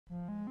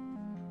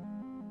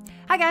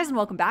Hi guys and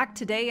welcome back.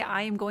 Today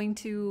I am going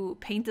to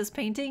paint this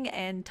painting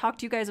and talk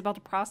to you guys about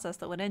the process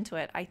that went into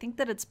it. I think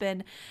that it's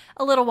been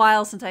a little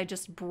while since I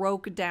just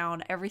broke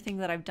down everything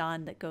that I've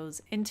done that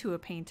goes into a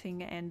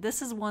painting, and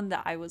this is one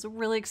that I was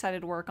really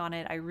excited to work on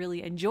it. I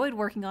really enjoyed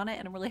working on it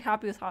and I'm really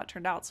happy with how it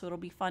turned out, so it'll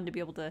be fun to be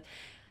able to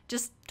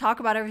just talk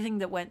about everything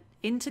that went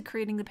into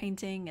creating the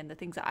painting and the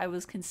things that I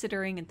was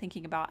considering and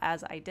thinking about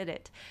as I did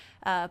it.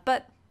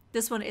 But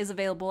this one is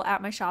available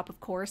at my shop, of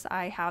course.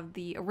 I have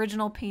the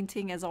original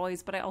painting as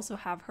always, but I also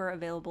have her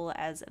available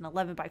as an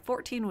 11 by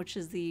 14, which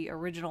is the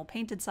original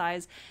painted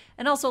size,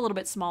 and also a little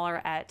bit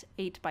smaller at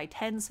 8 by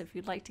 10. So if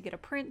you'd like to get a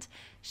print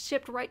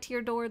shipped right to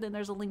your door, then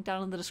there's a link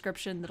down in the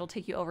description that'll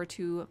take you over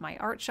to my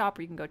art shop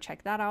where you can go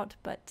check that out.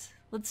 But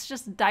let's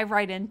just dive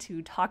right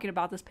into talking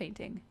about this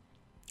painting.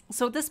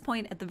 So at this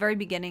point, at the very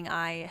beginning,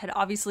 I had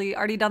obviously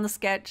already done the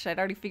sketch. I'd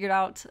already figured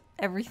out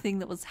everything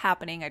that was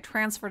happening. I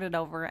transferred it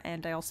over,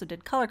 and I also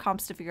did color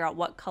comps to figure out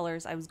what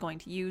colors I was going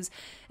to use.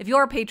 If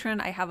you're a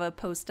patron, I have a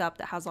post up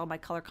that has all my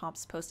color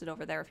comps posted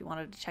over there if you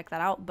wanted to check that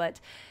out.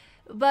 But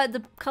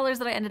the colors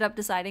that I ended up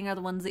deciding are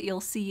the ones that you'll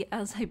see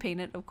as I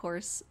paint it, of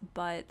course.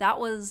 But that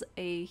was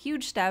a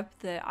huge step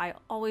that I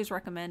always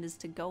recommend, is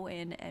to go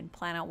in and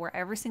plan out where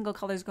every single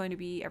color is going to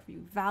be, every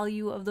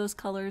value of those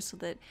colors, so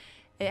that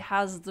it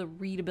has the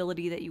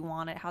readability that you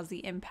want, it has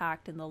the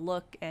impact and the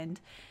look, and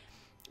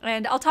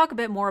I'll talk a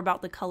bit more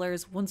about the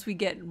colors once we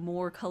get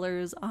more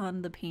colors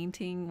on the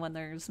painting, when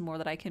there's more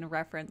that I can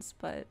reference,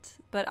 but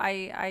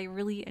I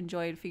really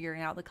enjoyed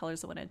figuring out the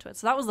colors that went into it.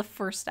 So that was the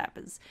first step,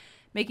 is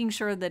making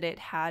sure that it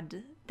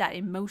had that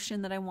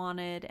emotion that I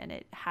wanted and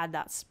it had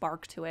that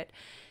spark to it.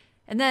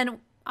 And then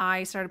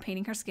I started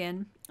painting her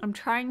skin. I'm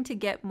trying to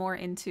get more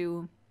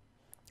into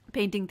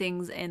painting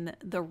things in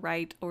the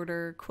right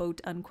order, quote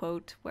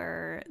unquote,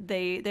 where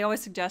they always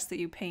suggest that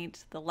you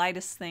paint the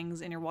lightest things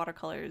in your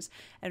watercolors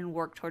and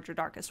work towards your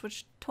darkest,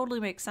 which totally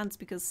makes sense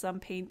because some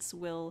paints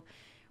will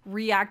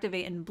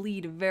reactivate and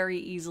bleed very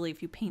easily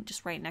if you paint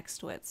just right next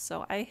to it.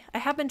 So I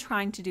have been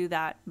trying to do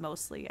that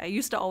mostly. I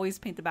used to always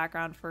paint the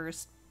background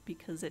first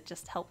because it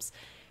just helps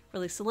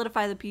really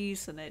solidify the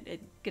piece and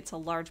it gets a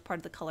large part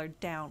of the color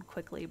down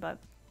quickly, but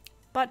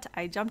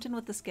I jumped in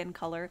with the skin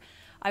color.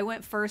 I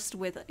went first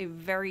with a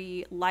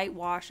very light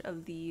wash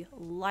of the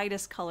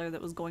lightest color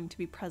that was going to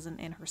be present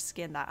in her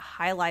skin, that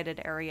highlighted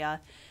area.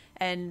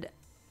 And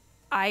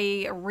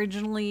I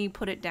originally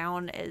put it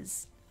down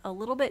as a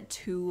little bit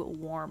too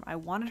warm. I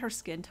wanted her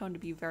skin tone to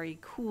be very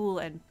cool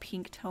and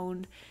pink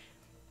toned.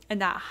 And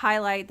that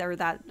highlight, or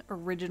that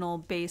original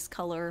base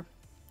color,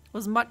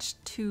 was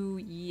much too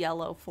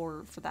yellow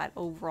for that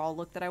overall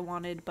look that I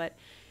wanted.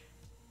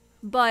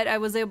 But I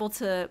was able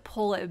to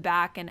pull it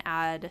back and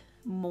add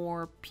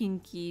more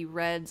pinky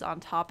reds on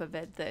top of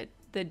it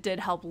that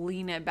did help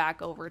lean it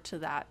back over to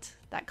that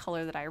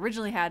color that I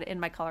originally had in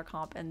my color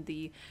comp, and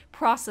the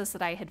process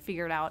that I had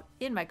figured out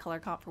in my color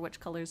comp for which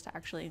colors to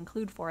actually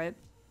include for it.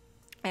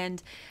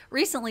 And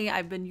recently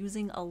I've been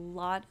using a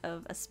lot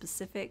of a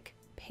specific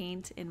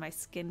paint in my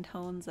skin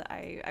tones that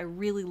I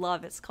really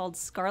love. It's called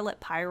Scarlet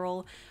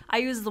Pyrrole. I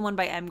use the one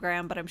by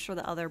Mgram, but I'm sure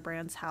the other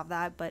brands have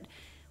that. But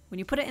when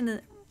you put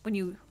it when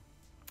you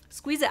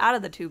squeeze it out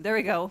of the tube, there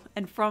we go,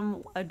 and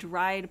from a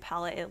dried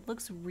palette it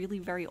looks really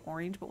very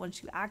orange, but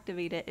once you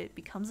activate it, it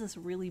becomes this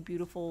really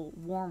beautiful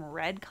warm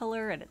red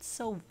color, and it's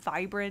so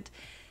vibrant.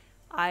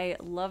 I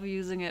love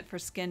using it for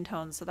skin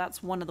tones, so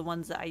that's one of the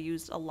ones that I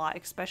used a lot,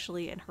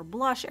 especially in her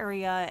blush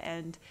area.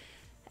 And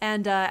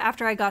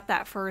after I got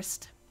that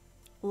first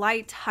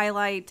light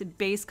highlight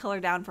base color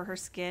down for her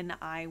skin,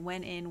 I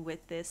went in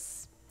with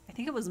this, I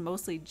think it was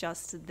mostly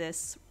just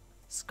this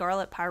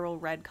Scarlet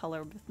Pyrrole red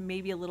color with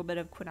maybe a little bit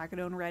of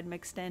quinacridone red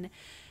mixed in,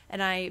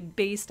 and I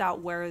based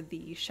out where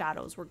the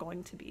shadows were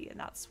going to be, and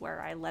that's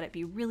where I let it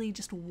be really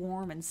just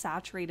warm and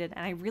saturated.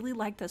 And I really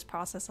like this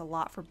process a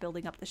lot for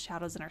building up the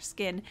shadows in our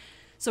skin.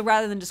 So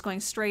rather than just going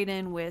straight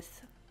in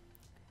with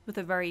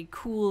a very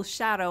cool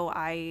shadow,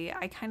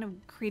 I kind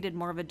of created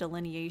more of a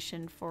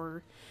delineation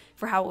for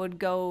how it would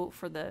go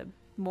for the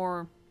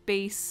more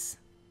base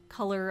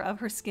color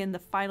of her skin, the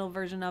final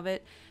version of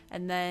it,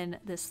 and then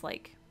this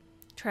like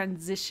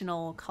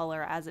transitional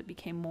color as it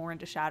became more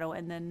into shadow,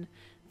 and then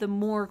the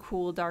more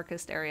cool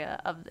darkest area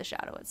of the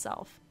shadow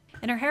itself.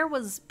 And her hair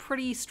was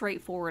pretty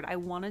straightforward. I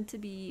wanted to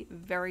be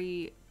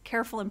very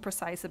careful and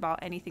precise about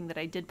anything that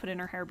I did put in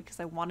her hair because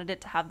I wanted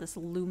it to have this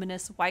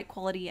luminous white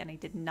quality, and I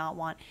did not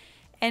want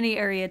any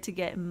area to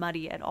get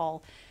muddy at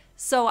all.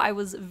 So I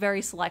was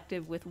very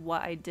selective with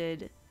what I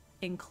did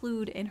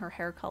include in her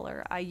hair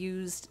color. I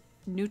used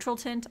neutral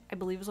tint, I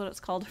believe is what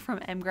it's called, from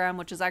Mgram,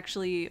 which is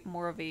actually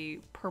more of a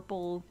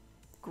purple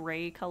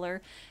gray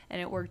color,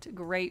 and it worked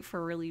great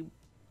for really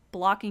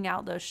blocking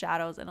out those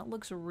shadows, and it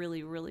looks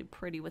really, really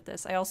pretty with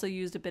this. I also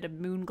used a bit of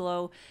Moon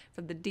Glow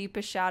for the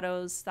deepest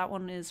shadows. That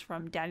one is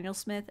from Daniel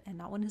Smith, and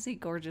that one is a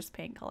gorgeous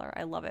paint color.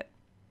 I love it.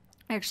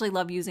 I actually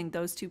love using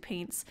those two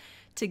paints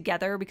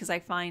together because I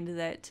find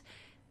that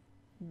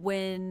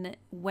when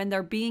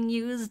they're being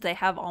used, they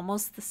have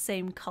almost the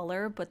same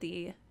color, but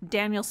the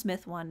Daniel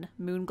Smith one,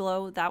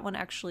 Moonglow, that one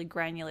actually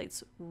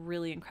granulates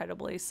really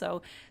incredibly.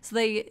 So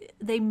they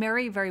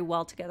marry very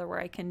well together, where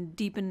I can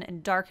deepen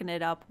and darken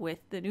it up with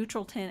the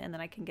neutral tint, and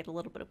then I can get a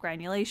little bit of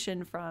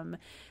granulation from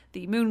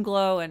the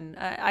Moonglow, and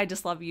I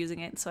just love using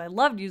it. So I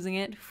loved using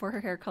it for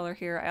her hair color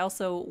here. I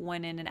also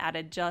went in and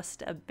added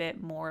just a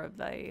bit more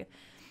of a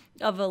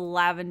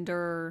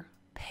lavender,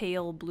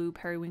 pale blue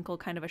periwinkle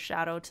kind of a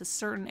shadow to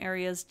certain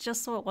areas,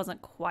 just so it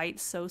wasn't quite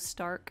so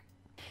stark.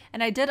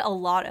 And I did a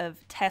lot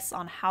of tests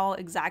on how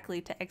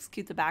exactly to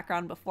execute the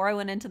background before I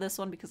went into this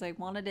one, because I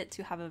wanted it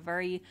to have a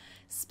very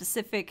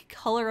specific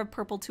color of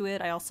purple to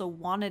it. I also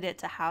wanted it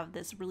to have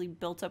this really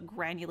built up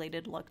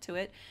granulated look to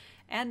it.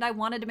 And I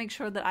wanted to make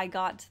sure that I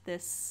got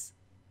this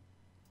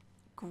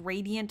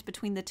gradient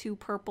between the two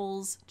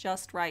purples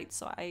just right.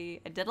 So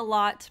I did a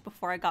lot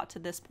before I got to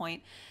this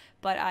point.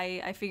 But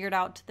I figured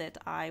out that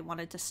I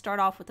wanted to start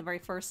off with the very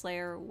first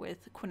layer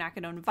with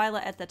quinacridone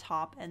violet at the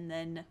top, and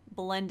then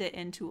blend it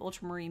into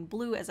ultramarine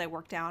blue as I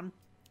work down.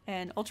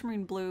 And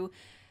ultramarine blue,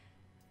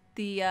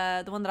 the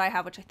one that I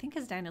have, which I think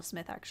is Daniel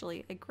Smith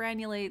actually, it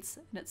granulates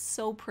and it's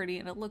so pretty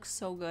and it looks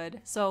so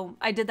good. So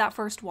I did that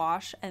first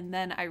wash, and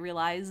then I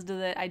realized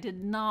that I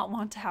did not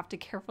want to have to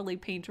carefully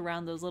paint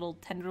around those little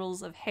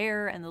tendrils of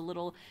hair and the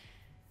little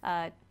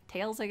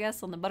tails, I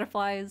guess, on the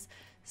butterflies.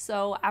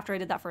 So after I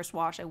did that first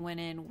wash, I went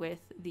in with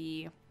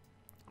the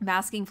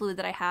masking fluid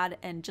that I had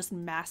and just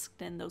masked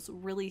in those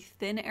really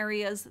thin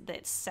areas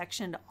that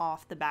sectioned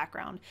off the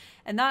background.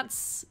 And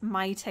that's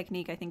my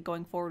technique, I think,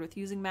 going forward with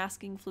using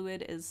masking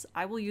fluid, is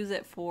I will use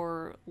it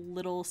for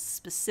little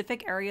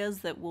specific areas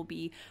that will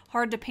be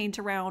hard to paint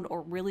around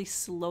or really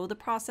slow the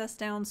process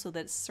down, so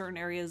that certain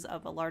areas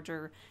of a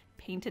larger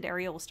painted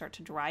area will start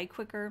to dry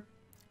quicker.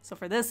 So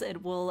for this,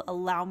 it will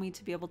allow me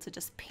to be able to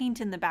just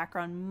paint in the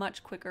background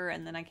much quicker,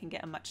 and then I can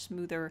get a much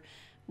smoother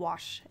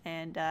wash,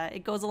 and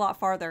it goes a lot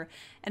farther.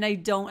 And I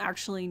don't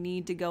actually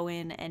need to go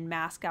in and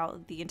mask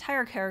out the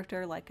entire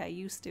character like I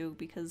used to,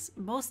 because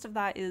most of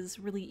that is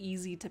really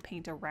easy to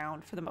paint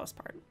around for the most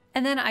part.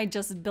 And then I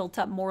just built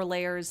up more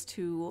layers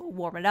to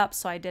warm it up.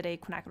 So I did a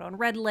quinacridone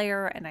red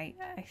layer, and I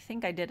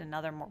think I did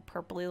another more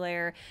purpley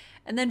layer.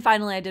 And then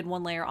finally I did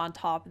one layer on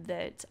top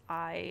that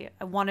I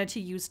wanted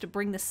to use to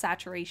bring the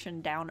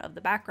saturation down of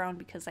the background,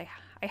 because I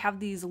have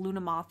these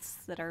Luna moths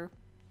that are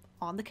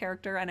on the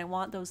character, and I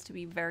want those to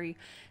be very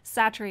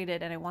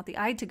saturated, and I want the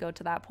eye to go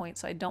to that point,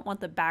 so I don't want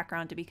the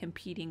background to be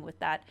competing with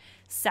that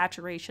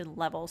saturation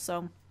level.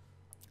 So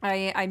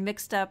I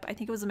mixed up, I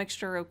think it was a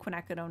mixture of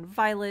quinacridone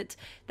violet,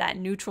 that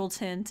neutral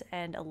tint,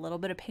 and a little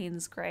bit of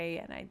Payne's gray,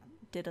 and I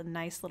did a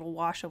nice little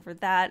wash over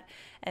that,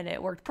 and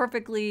it worked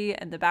perfectly.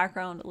 And the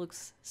background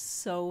looks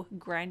so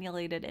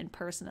granulated in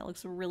person. It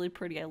looks really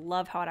pretty. I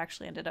love how it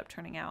actually ended up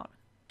turning out.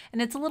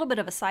 And it's a little bit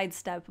of a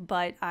sidestep,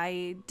 but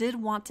I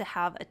did want to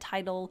have a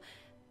title,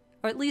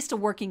 or at least a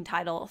working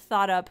title,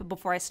 thought up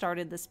before I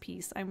started this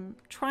piece. I'm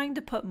trying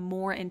to put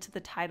more into the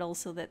title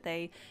so that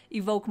they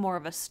evoke more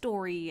of a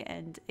story,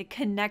 and it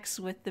connects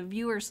with the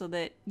viewer, so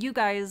that you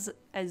guys,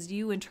 as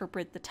you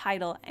interpret the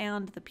title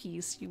and the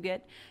piece, you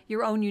get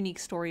your own unique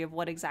story of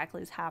what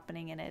exactly is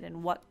happening in it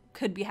and what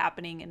could be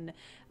happening in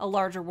a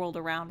larger world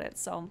around it.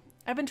 So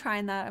I've been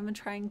trying that. I've been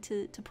trying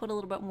to put a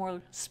little bit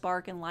more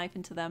spark and life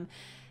into them.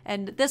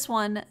 And this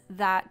one,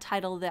 that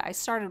title that I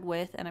started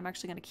with, and I'm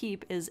actually going to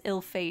keep, is Ill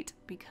Fate,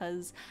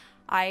 because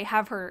I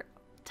have her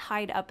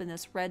tied up in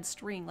this red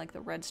string, like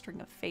the red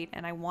string of fate,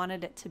 and I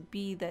wanted it to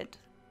be that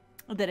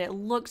it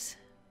looked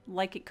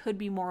like it could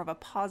be more of a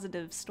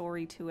positive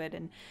story to it,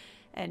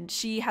 and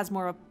she has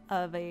more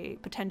of a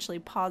potentially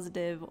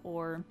positive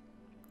or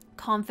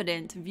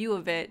confident view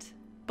of it,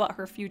 but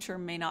her future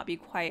may not be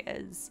quite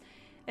as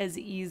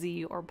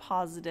easy or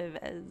positive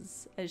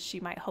as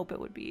she might hope it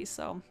would be.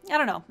 So I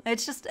don't know,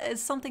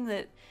 it's something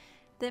that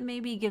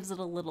maybe gives it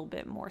a little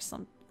bit more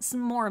some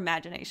more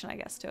imagination, I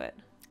guess, to it.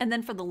 And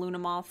then for the Luna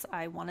moths,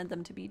 I wanted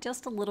them to be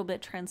just a little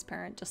bit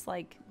transparent, just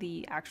like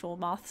the actual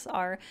moths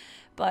are,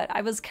 but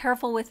I was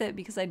careful with it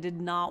because I did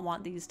not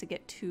want these to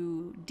get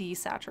too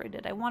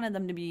desaturated. I wanted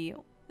them to be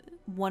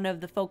one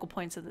of the focal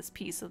points of this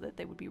piece, so that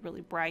they would be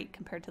really bright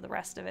compared to the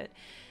rest of it.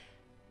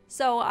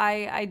 So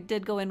I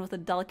did go in with a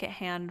delicate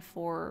hand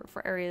for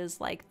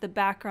areas like the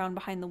background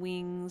behind the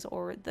wings,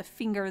 or the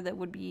finger that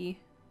would be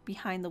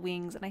behind the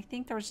wings, and I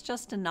think there's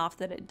just enough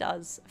that it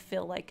does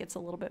feel like it's a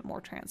little bit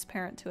more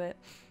transparent to it.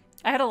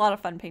 I had a lot of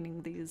fun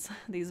painting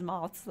these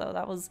moths, though.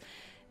 That was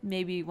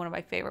maybe one of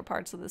my favorite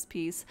parts of this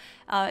piece.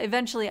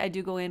 Eventually I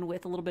do go in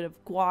with a little bit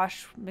of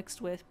gouache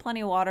mixed with plenty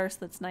of water, so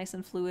that's nice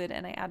and fluid,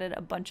 and I added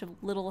a bunch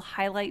of little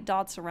highlight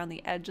dots around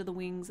the edge of the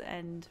wings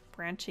and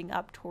branching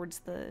up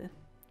towards the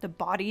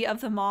body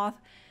of the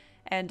moth,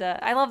 and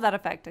I love that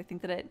effect. I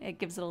think that it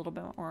gives it a little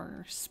bit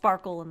more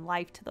sparkle and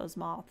life to those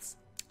moths.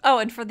 Oh,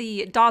 and for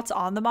the dots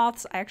on the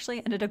moths, I actually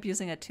ended up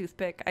using a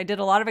toothpick. I did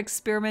a lot of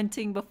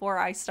experimenting before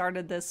I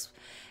started this,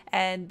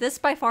 and this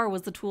by far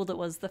was the tool that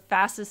was the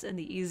fastest and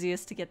the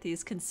easiest to get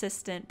these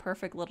consistent,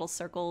 perfect little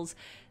circles.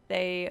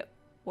 They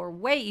were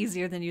way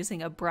easier than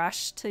using a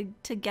brush to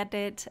get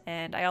it.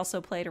 And I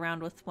also played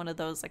around with one of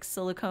those like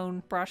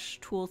silicone brush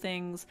tool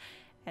things.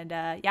 And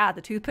yeah,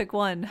 the toothpick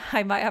one,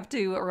 I might have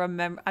to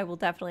remember, I will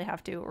definitely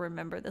have to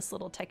remember this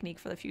little technique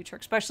for the future,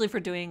 especially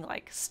for doing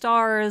like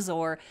stars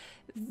or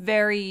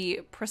very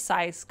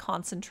precise,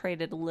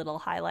 concentrated little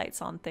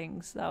highlights on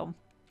things. So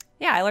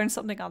yeah, I learned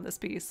something on this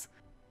piece.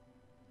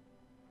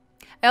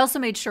 I also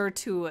made sure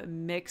to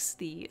mix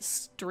the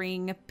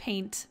string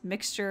paint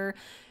mixture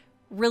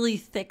really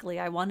thickly.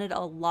 I wanted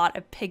a lot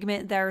of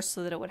pigment there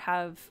so that it would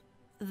have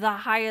the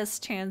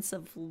highest chance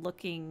of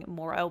looking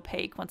more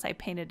opaque once I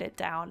painted it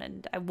down,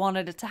 and I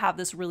wanted it to have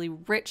this really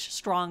rich,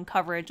 strong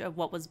coverage of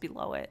what was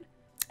below it.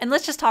 And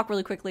let's just talk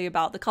really quickly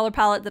about the color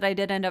palette that I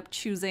did end up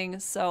choosing.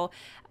 So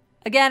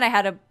again, I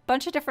had a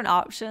bunch of different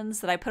options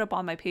that I put up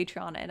on my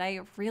Patreon, and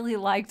I really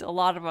liked a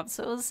lot of them.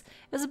 So it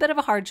was a bit of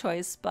a hard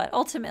choice, but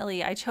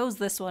ultimately I chose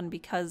this one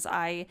because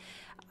I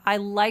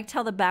liked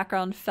how the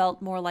background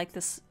felt more like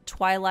this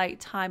twilight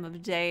time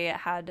of day. It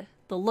had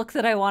the look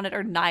that I wanted,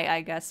 or night,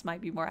 I guess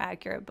might be more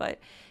accurate, but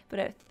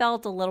it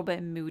felt a little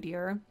bit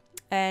moodier.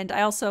 And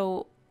I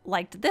also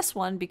liked this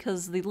one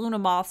because the Luna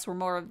moths were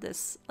more of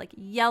this like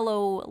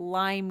yellow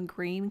lime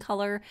green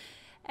color,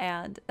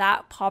 and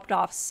that popped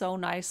off so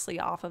nicely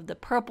off of the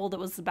purple that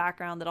was the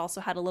background that also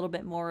had a little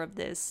bit more of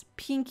this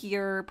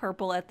pinkier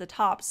purple at the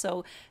top.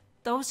 So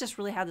those just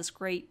really had this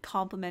great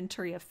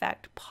complementary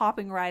effect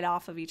popping right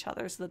off of each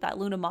other, so that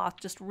Luna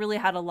moth just really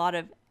had a lot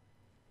of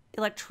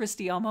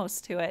electricity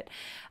almost to it.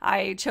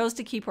 I chose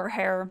to keep her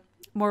hair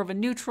more of a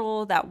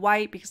neutral, that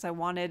white, because I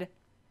wanted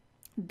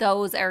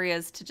those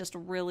areas to just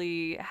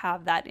really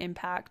have that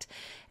impact.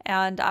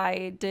 And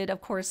I did,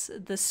 of course,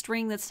 the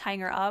string that's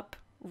tying her up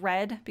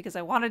red because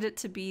I wanted it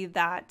to be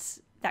that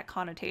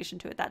connotation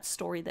to it, that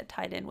story that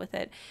tied in with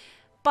it.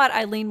 But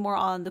I leaned more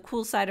on the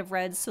cool side of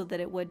red so that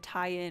it would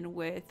tie in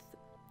with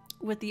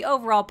the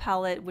overall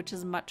palette, which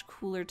is much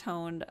cooler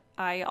toned.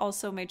 I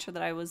also made sure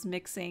that I was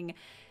mixing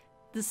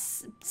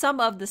some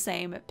of the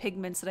same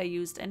pigments that I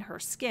used in her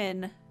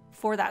skin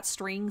for that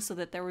string, so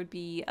that there would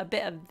be a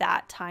bit of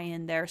that tie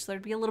in there, so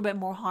there'd be a little bit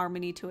more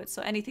harmony to it.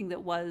 So anything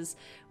that was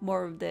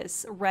more of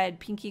this red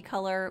pinky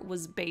color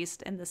was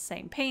based in the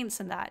same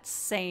paints and that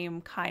same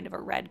kind of a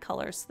red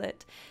color, so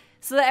that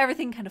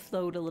everything kind of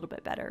flowed a little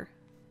bit better.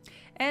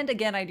 And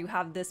again, I do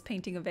have this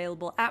painting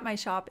available at my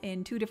shop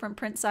in 2 different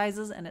print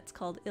sizes, and it's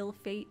called Ill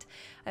Fate.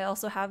 I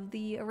also have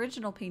the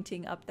original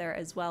painting up there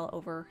as well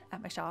over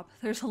at my shop.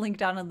 There's a link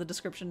down in the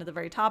description at the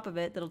very top of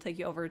it that'll take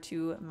you over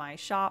to my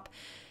shop.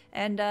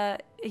 And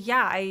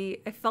yeah, I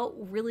felt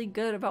really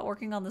good about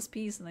working on this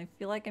piece, and I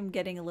feel like I'm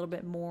getting a little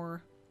bit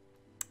more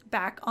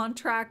back on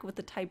track with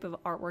the type of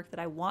artwork that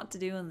I want to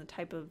do and the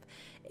type of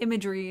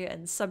imagery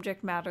and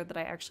subject matter that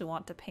I actually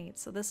want to paint.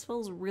 So this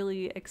feels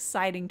really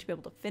exciting to be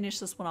able to finish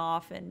this one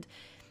off and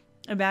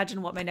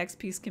imagine what my next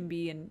piece can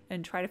be,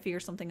 and try to figure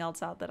something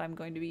else out that I'm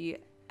going to be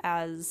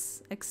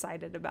as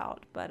excited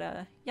about.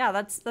 But yeah,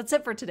 that's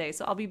it for today.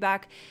 So I'll be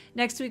back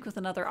next week with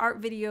another art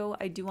video.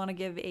 I do want to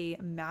give a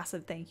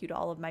massive thank you to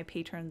all of my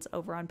patrons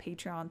over on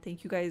Patreon.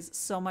 Thank you guys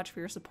so much for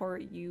your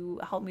support. You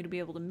help me to be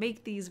able to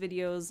make these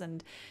videos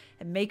and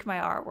make my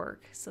artwork.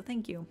 So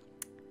thank you.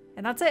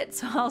 And that's it.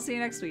 So I'll see you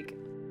next week.